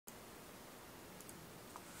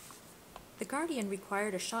The Guardian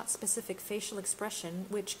required a shot-specific facial expression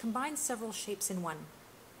which combines several shapes in one.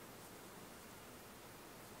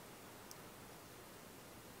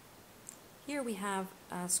 Here we have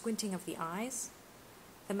a squinting of the eyes.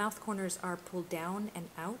 The mouth corners are pulled down and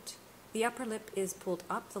out. The upper lip is pulled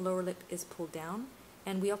up, the lower lip is pulled down,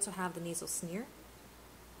 and we also have the nasal sneer.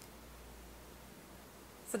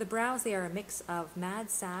 For the brows, they are a mix of mad,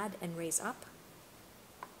 sad, and raise up.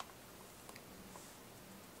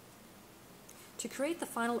 To create the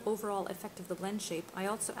final overall effect of the blend shape, I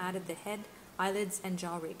also added the head, eyelids, and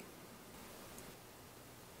jaw rig.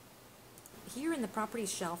 Here in the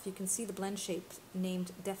properties shelf, you can see the blend shape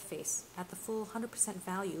named Death Face at the full 100%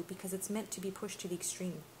 value because it's meant to be pushed to the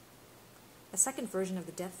extreme. A second version of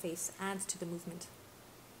the Death Face adds to the movement.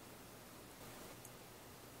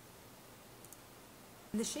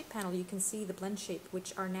 In the shape panel, you can see the blend shape,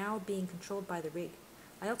 which are now being controlled by the rig.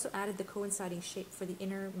 I also added the coinciding shape for the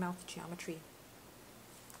inner mouth geometry.